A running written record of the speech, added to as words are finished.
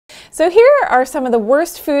So here are some of the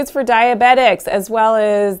worst foods for diabetics, as well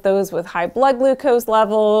as those with high blood glucose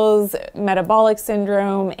levels, metabolic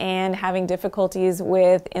syndrome, and having difficulties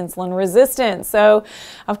with insulin resistance. So,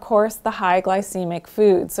 of course, the high glycemic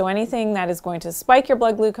foods. So anything that is going to spike your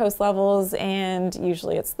blood glucose levels, and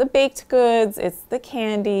usually it's the baked goods, it's the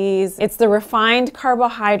candies, it's the refined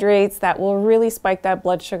carbohydrates that will really spike that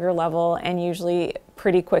blood sugar level, and usually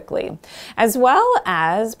pretty quickly, as well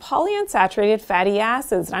as polyunsaturated fatty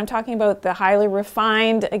acids. And I'm talking about the highly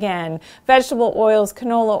refined, again, vegetable oils,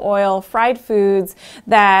 canola oil, fried foods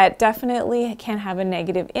that definitely can have a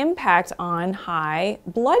negative impact on high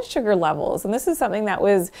blood sugar levels. And this is something that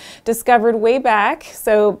was discovered way back.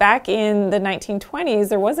 So back in the 1920s,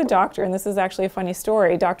 there was a doctor, and this is actually a funny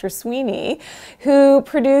story, Dr. Sweeney, who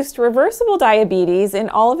produced reversible diabetes in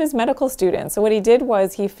all of his medical students. So what he did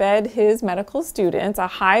was he fed his medical students a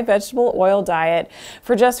high vegetable oil diet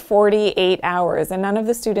for just 48 hours. And none of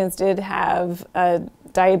the students did have a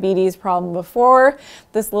diabetes problem before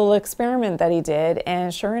this little experiment that he did,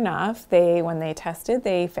 and sure enough, when they tested,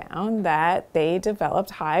 they found that they developed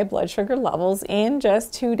high blood sugar levels in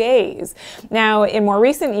just 2 days. Now, in more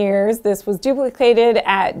recent years, this was duplicated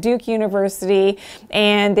at Duke University,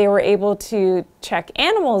 and they were able to check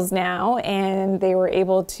animals now, and they were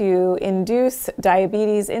able to induce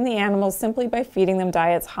diabetes in the animals simply by feeding them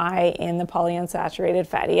diets high in the polyunsaturated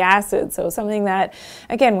fatty acids. So something that,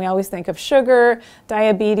 again, we always think of sugar,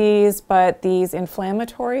 diabetes, but these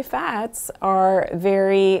inflammatory fats are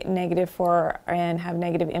very negative for and have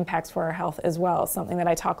negative impacts for our health as well. Something that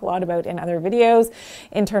I talk a lot about in other videos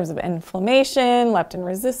in terms of inflammation, leptin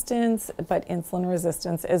resistance, but insulin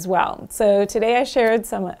resistance as well. So today I shared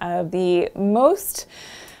some of the most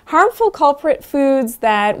harmful culprit foods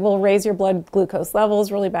that will raise your blood glucose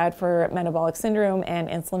levels, really bad for metabolic syndrome and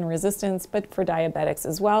insulin resistance, but for diabetics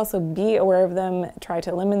as well. So be aware of them, try to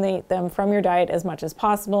eliminate them from your diet as much as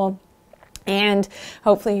possible. And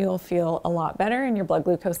hopefully you'll feel a lot better and your blood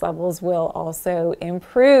glucose levels will also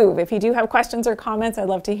improve. If you do have questions or comments, I'd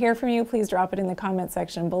love to hear from you. Please drop it in the comment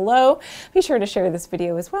section below. Be sure to share this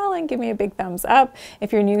video as well and give me a big thumbs up.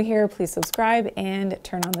 If you're new here, please subscribe and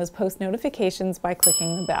turn on those post notifications by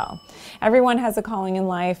clicking the bell. Everyone has a calling in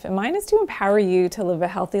life, and mine is to empower you to live a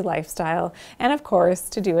healthy lifestyle and, of course,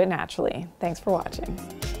 to do it naturally. Thanks for watching.